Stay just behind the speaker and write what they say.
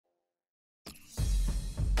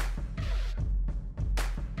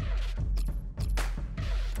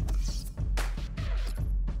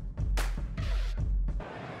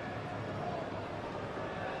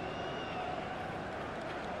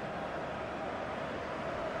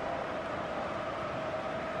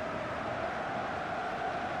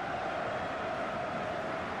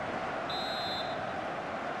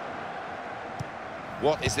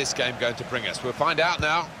What is this game going to bring us? We'll find out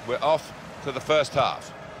now. We're off to the first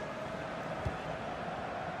half.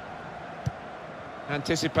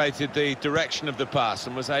 Anticipated the direction of the pass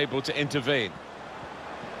and was able to intervene.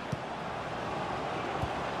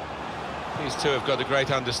 These two have got a great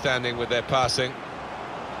understanding with their passing.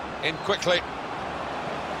 In quickly.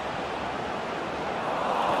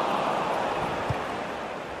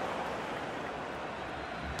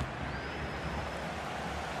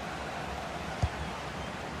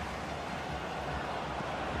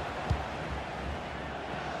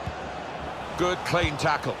 Good, clean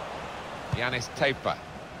tackle. Yanis Taper.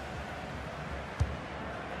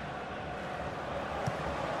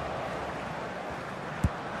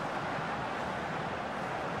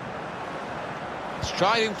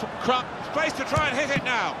 Striding from Crump. Space to try and hit it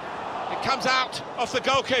now. It comes out off the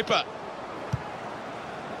goalkeeper.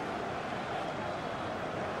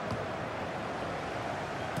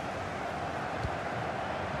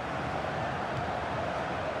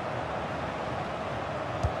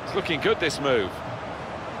 It's looking good, this move.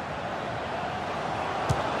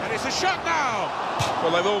 And it's a shot now!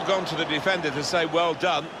 Well, they've all gone to the defender to say well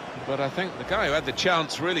done, but I think the guy who had the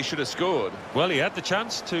chance really should have scored. Well, he had the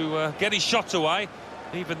chance to get his shot away,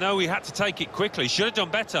 even though he had to take it quickly. Should have done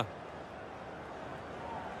better.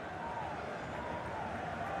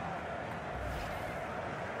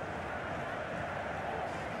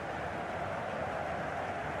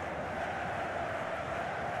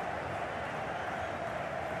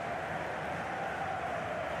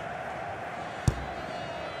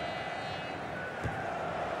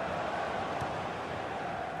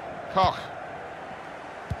 Koch.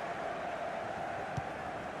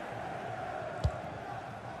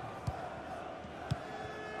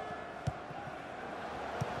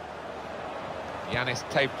 Yanis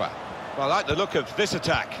Taper. Well, I like the look of this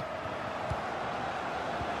attack.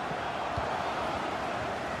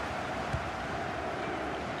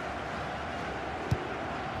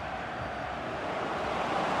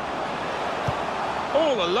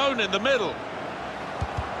 All alone in the middle.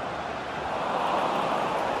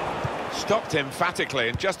 Stopped emphatically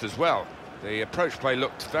and just as well. The approach play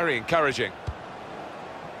looked very encouraging.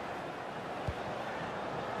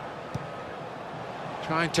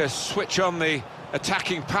 Trying to switch on the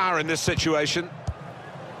attacking power in this situation.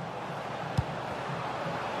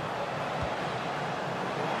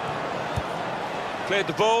 Cleared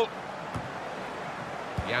the ball.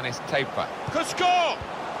 Yanis Taper. Could score!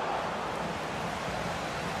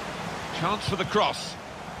 Chance for the cross.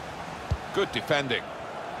 Good defending.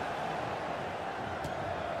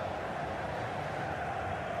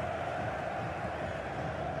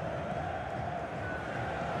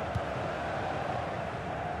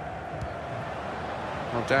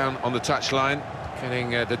 Well, down on the touchline,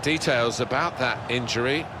 getting the details about that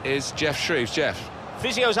injury is Jeff Shreves. Jeff.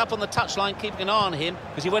 Physio's up on the touchline, keeping an eye on him,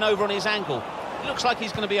 because he went over on his ankle. It looks like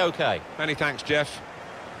he's going to be okay. Many thanks, Jeff.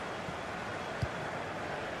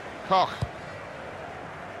 Koch.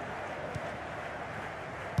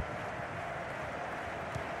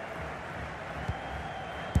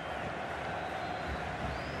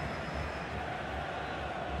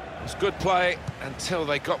 It was good play until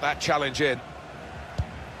they got that challenge in.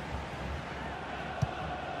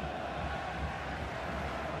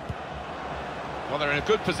 Well, they're in a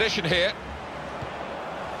good position here.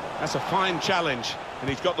 That's a fine challenge, and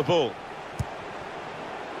he's got the ball.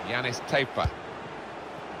 Yanis Taper.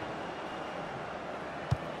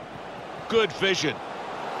 Good vision.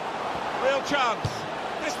 Real chance.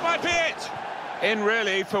 This might be it. In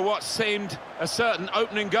really for what seemed a certain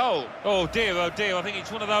opening goal. Oh dear, I think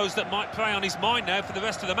it's one of those that might play on his mind now for the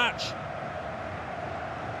rest of the match.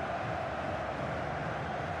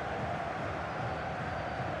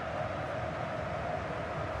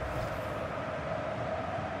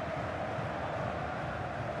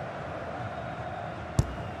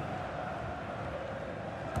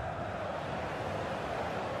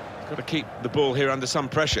 Got to keep the ball here under some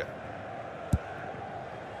pressure.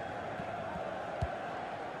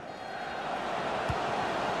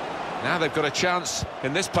 Now they've got a chance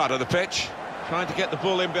in this part of the pitch, trying to get the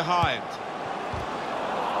ball in behind.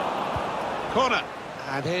 Corner,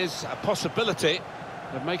 and here's a possibility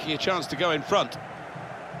of making a chance to go in front.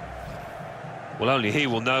 Well, only he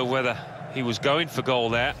will know whether he was going for goal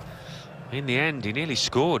there. In the end, he nearly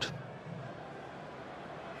scored.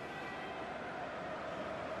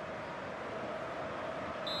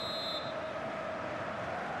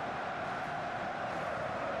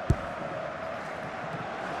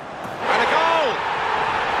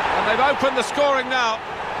 They've opened the scoring now.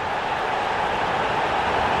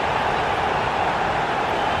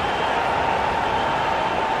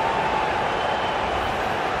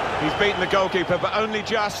 He's beaten the goalkeeper, but only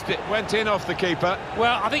just. It went in off the keeper.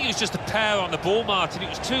 Well, I think it was just a pair on the ball, Martin. It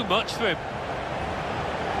was too much for him.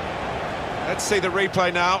 Let's see the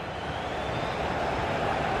replay now.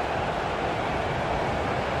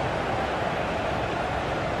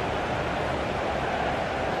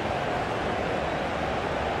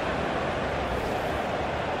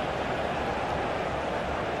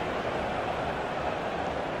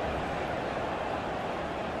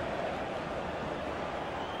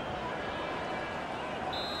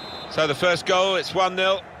 So the first goal, it's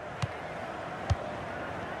 1-0.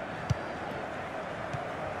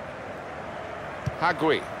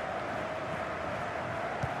 Hagui.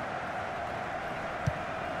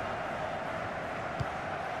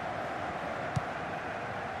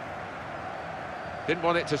 Didn't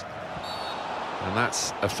want it to... And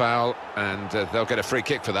that's a foul, and they'll get a free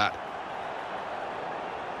kick for that.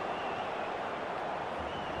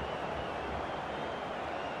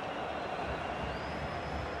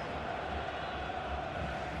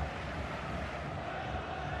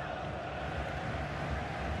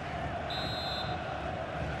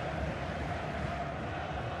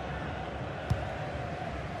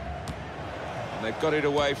 And they've got it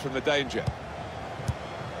away from the danger.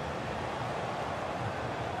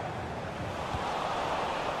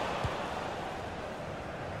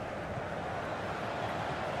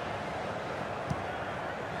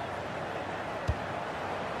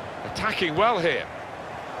 Attacking well here.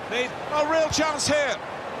 Need a real chance here.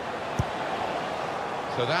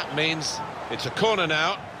 So that means it's a corner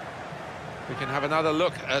now. We can have another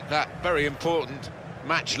look at that very important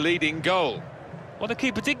match-leading goal. Well, the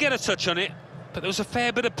keeper did get a touch on it, but there was a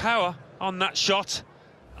fair bit of power on that shot.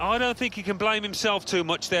 I don't think he can blame himself too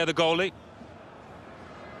much there, the goalie.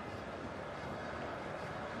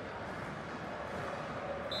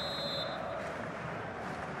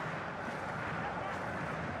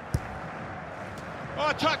 Oh,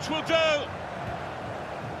 a touch will do! A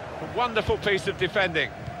wonderful piece of defending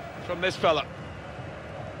from this fella.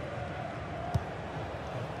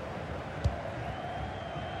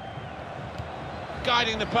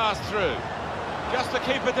 Guiding the pass through. Just the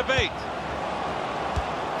keeper to beat.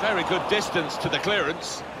 Very good distance to the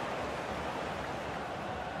clearance.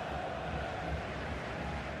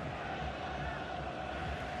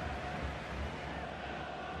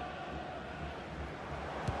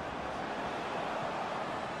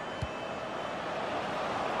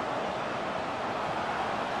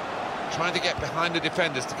 Trying to get behind the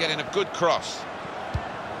defenders to get in a good cross.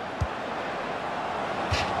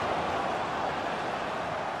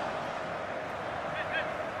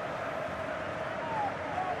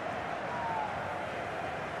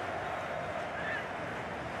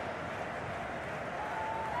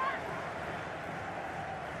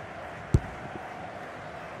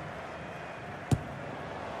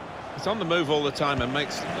 He's on the move all the time and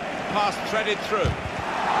makes the pass threaded through.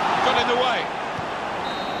 Got in the way.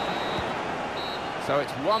 So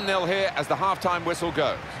it's 1-0 here as the half-time whistle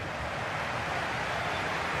goes.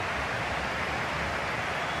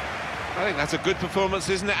 I think that's a good performance,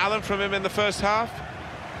 isn't it, Alan, from him in the first half?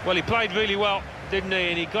 Well, he played really well, didn't he?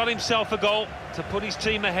 And he got himself a goal to put his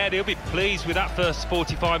team ahead. He'll be pleased with that first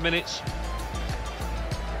 45 minutes.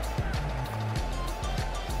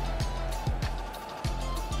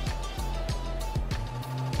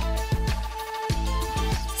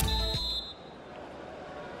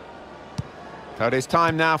 So it is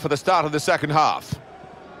time now for the start of the second half.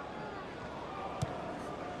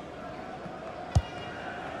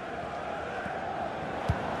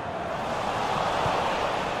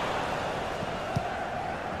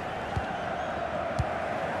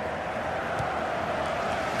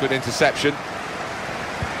 Good interception.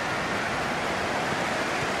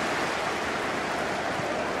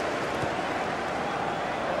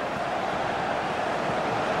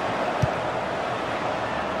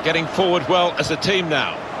 Getting forward well as a team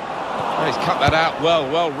now. Oh, he's cut that out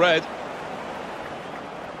well read.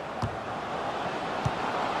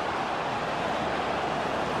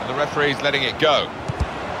 And the referee's letting it go.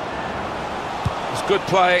 It was good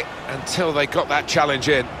play until they got that challenge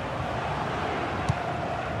in.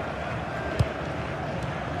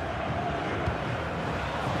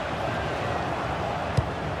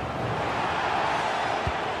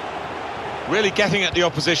 Really getting at the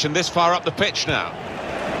opposition this far up the pitch now.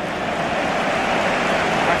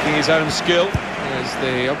 Backing his own skill as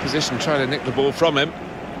the opposition try to nick the ball from him.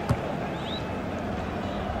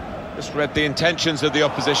 Just read the intentions of the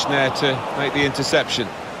opposition there to make the interception.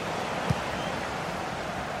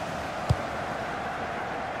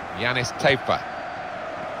 Yanis Teipa.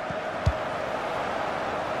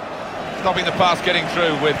 Stopping the pass getting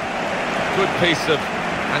through with a good piece of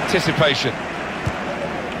Anticipation.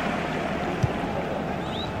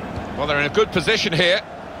 Well, they're in a good position here.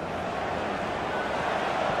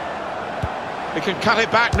 They can cut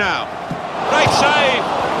it back now. Great save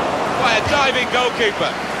by a diving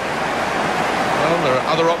goalkeeper. Well, there are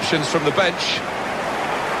other options from the bench.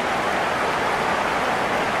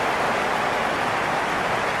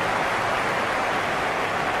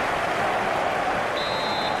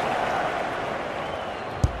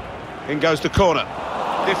 In goes the corner.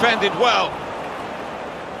 Defended well.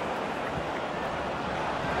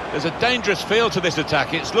 There's a dangerous feel to this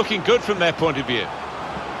attack. It's looking good from their point of view.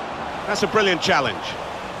 That's a brilliant challenge.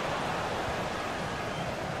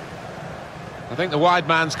 I think the wide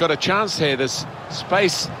man's got a chance here. There's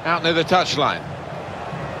space out near the touchline.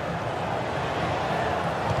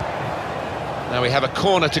 Now we have a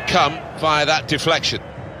corner to come via that deflection.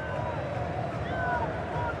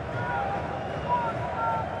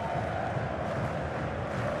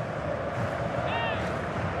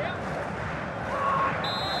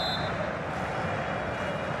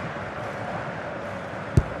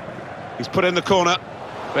 He's put in the corner,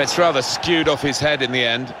 but it's rather skewed off his head in the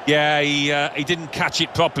end. Yeah, he didn't catch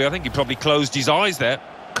it properly. I think he probably closed his eyes there.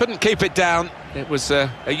 Couldn't keep it down. It was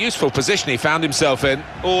a useful position he found himself in.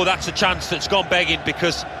 Oh, that's a chance that's gone begging,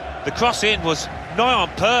 because the cross-in was nigh on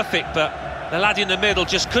perfect, but the lad in the middle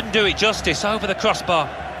just couldn't do it justice over the crossbar.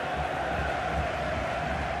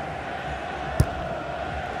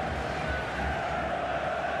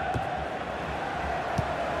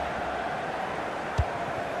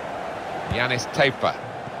 Yanis Tepa.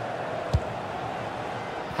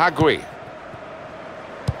 Hagui.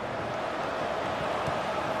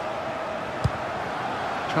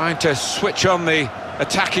 Trying to switch on the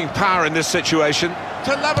attacking power in this situation.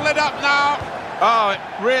 To level it up now. Oh,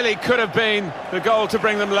 it really could have been the goal to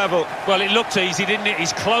bring them level. Well, it looked easy, didn't it?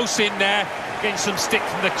 He's close in there, getting some stick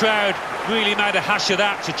from the crowd. Really made a hash of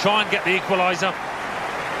that to try and get the equaliser.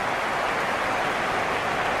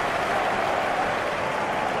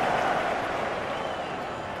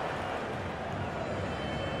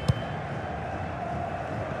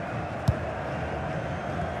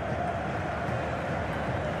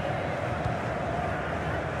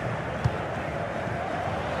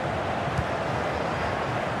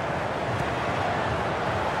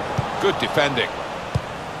 Good defending.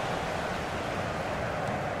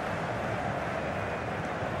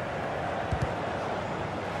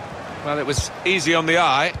 Well, it was easy on the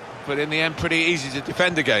eye, but in the end pretty easy to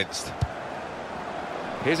defend against.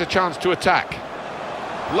 Here's a chance to attack.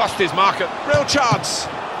 Lost his marker. Real chance.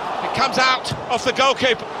 It comes out off the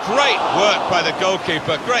goalkeeper. Great work by the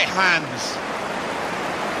goalkeeper. Great hands.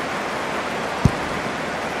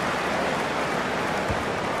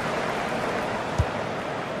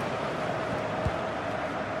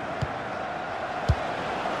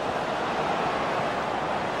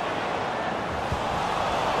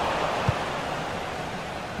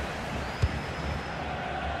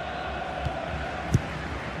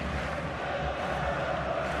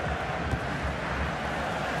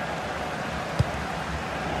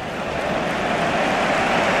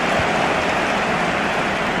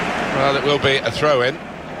 Well, it will be a throw-in.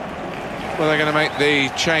 Well, they're going to make the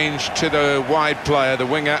change to the wide player, the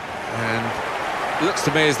winger, and it looks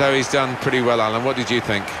to me as though he's done pretty well, Alan. What did you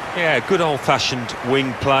think? Yeah, good old-fashioned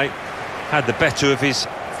wing play. Had the better of his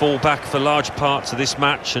full-back for large parts of this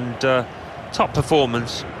match, and top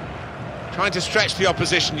performance. Trying to stretch the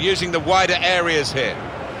opposition, using the wider areas here.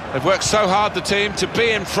 They've worked so hard, the team, to be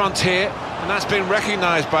in front here, and that's been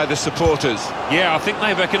recognised by the supporters. Yeah, I think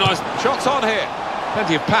they recognised. Shots on here.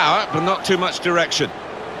 Plenty of power, but not too much direction.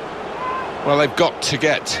 Well, they've got to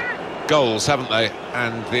get goals, haven't they?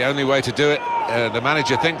 And the only way to do it, the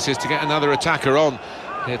manager thinks, is to get another attacker on.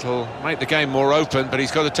 It'll make the game more open, but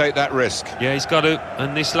he's got to take that risk. Yeah, he's got to,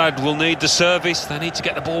 and this lad will need the service. They need to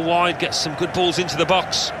get the ball wide, get some good balls into the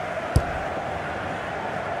box.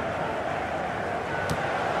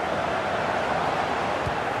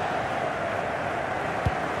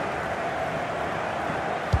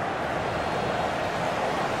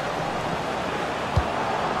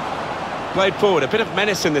 Played forward, a bit of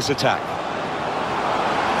menace in this attack.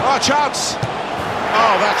 Oh, chance!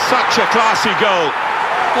 Oh, that's such a classy goal.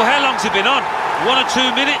 Well, how long's it been on? 1 or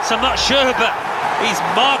 2 minutes, I'm not sure, but he's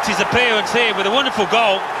marked his appearance here with a wonderful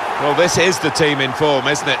goal. Well, this is the team in form,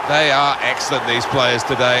 isn't it? They are excellent, these players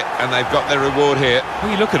today, and they've got their reward here.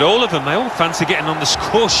 Well, you look at all of them, they all fancy getting on the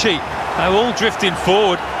score sheet. They're all drifting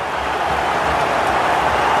forward.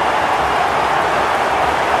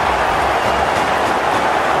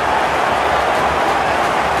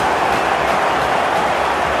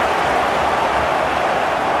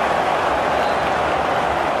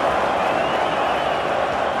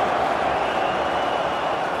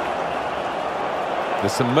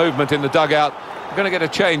 There's some movement in the dugout. We're going to get a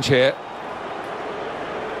change here.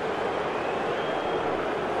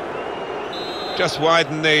 Just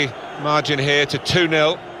widen the margin here to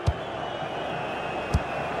 2-0.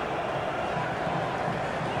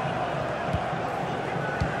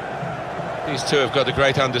 These two have got a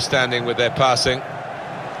great understanding with their passing.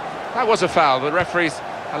 That was a foul. The referee's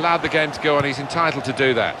allowed the game to go on. He's entitled to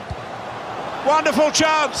do that. Wonderful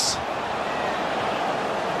chance!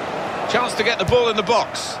 Chance to get the ball in the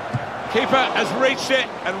box. Keeper has reached it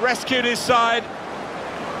and rescued his side.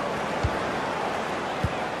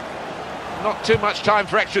 Not too much time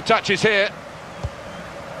for extra touches here.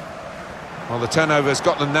 Well, the turnover's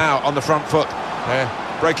got them now on the front foot.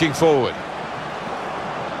 They're breaking forward.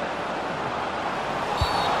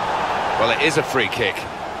 Well, it is a free kick,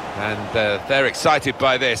 and they're excited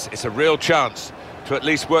by this. It's a real chance to at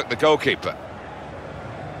least work the goalkeeper.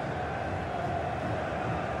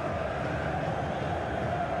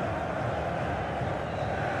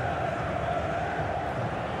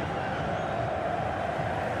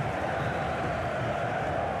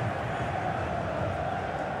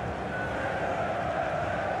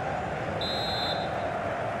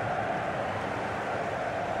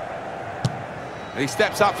 He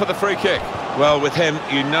steps up for the free kick. Well, with him,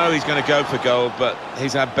 you know he's going to go for goal, but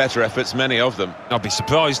he's had better efforts, many of them. I'll be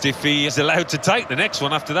surprised if he is allowed to take the next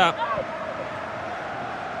one after that.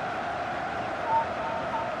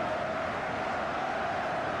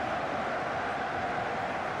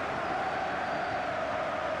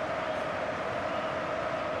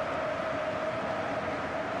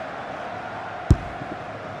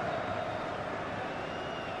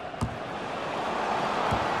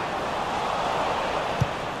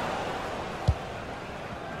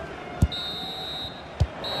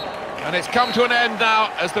 And it's come to an end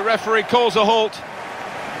now as the referee calls a halt.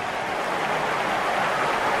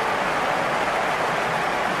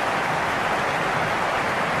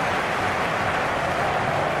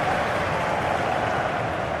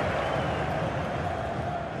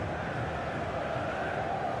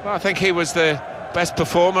 Well, I think he was the best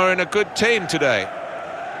performer in a good team today.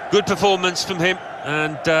 Good performance from him,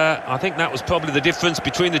 and I think that was probably the difference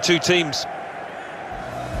between the two teams.